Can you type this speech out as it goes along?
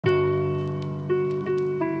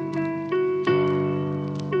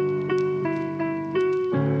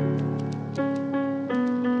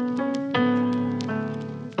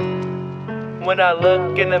When I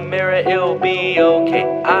look in the mirror, it'll be okay.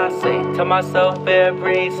 I say to myself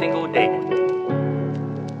every single day.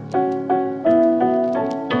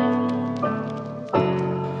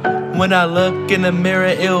 When I look in the mirror,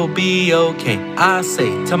 it'll be okay. I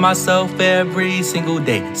say to myself every single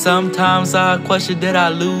day. Sometimes I question, did I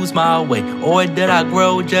lose my way? Or did I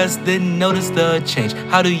grow, just didn't notice the change?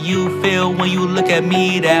 How do you feel when you look at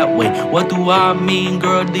me that way? What do I mean,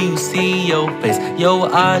 girl, do you see your face?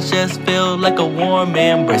 Your eyes just feel like a warm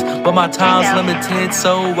embrace. But my time's limited,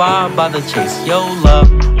 so why bother chase your love?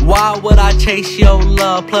 Why would I chase your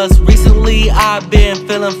love? Plus recently I've been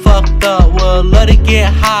feeling fucked up. Well, love to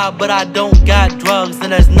get high, but I don't got drugs,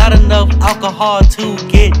 and there's not enough alcohol to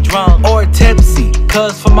get drunk or tipsy.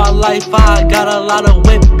 Cause for my life I got a lot of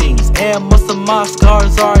whippings, and most of my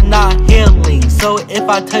scars are not healing. So if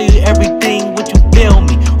I tell you everything, would you feel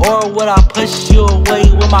me? Or would I push you away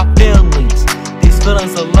with my feelings? These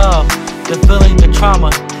feelings of love, the feeling of trauma,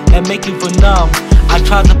 that make you feel numb. I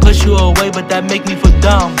tried to push you away, but that make me feel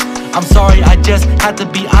dumb. I'm sorry, I just had to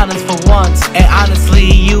be honest for once. And honestly,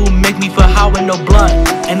 you make me feel high with no blunt.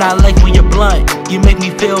 And I like when you're blunt, you make me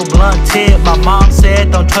feel blunted. My mom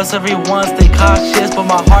said, don't trust everyone, stay cautious. But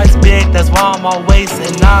my heart's big, that's why I'm always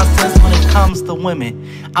in nonsense when it comes to women.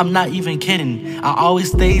 I'm not even kidding, I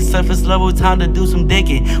always stay surface level, time to do some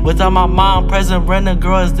digging. Without my mom present, random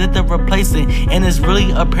girls did the replacing. And it's really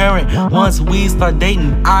apparent once we start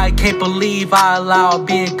dating. I can't believe I allowed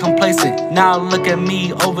being complacent. Now look at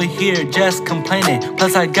me over here just complaining.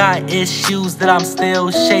 Plus I got issues that I'm still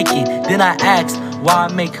shaking. Then I ask, why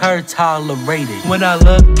make her tolerated? When I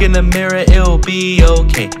look in the mirror, it'll be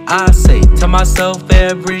okay. I say to myself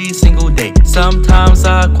every single day. Sometimes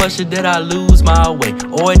I question, did I lose my way?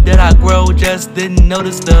 Or did I grow, just didn't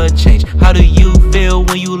notice the change? How do you feel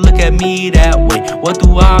when you look at me that way? What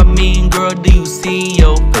do I mean, girl, do you see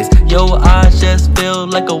your face? Your eyes just feel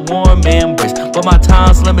like a warm embrace. But my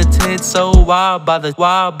time's limited, so why bother?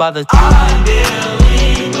 I'm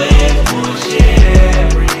dealing with bullshit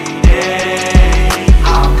every day.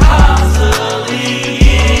 I'm constantly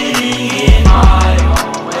getting in my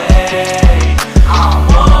own way. I'm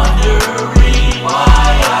wondering why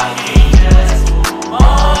I can't just move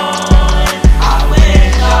on. I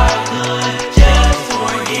wish I could just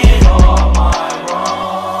forget all my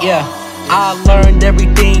wrongs. Yeah, I learned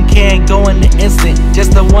everything can't go in an instant.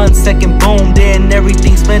 Just a 1 second boom, then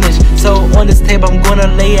everything's finished. So on this tape I'm gonna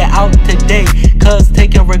lay it out today. Cause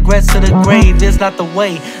taking regrets to the grave is not the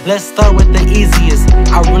way. Let's start with the easiest.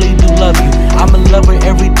 I really do love you. I'm in love with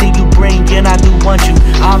everything you bring, and I do want you.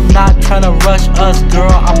 I'm not trying to rush us,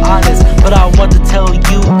 girl, I'm honest. But I want to tell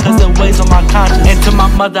you, cause it weighs on my conscience. And to my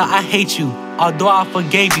mother, I hate you. Although I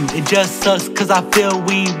forgave you, it just sucks cause I feel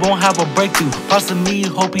we won't have a breakthrough. Parts of me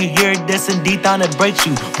hope you hear this and deep down it breaks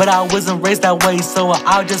you. But I wasn't raised that way, so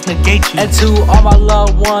I'll just negate you. And to all my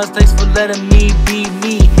loved ones, thanks for letting me be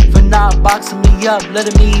me. For not boxing me up,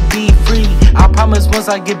 letting me be free. I promise once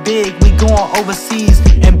I get big, we going overseas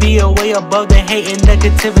and be way above the hate and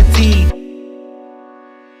negativity.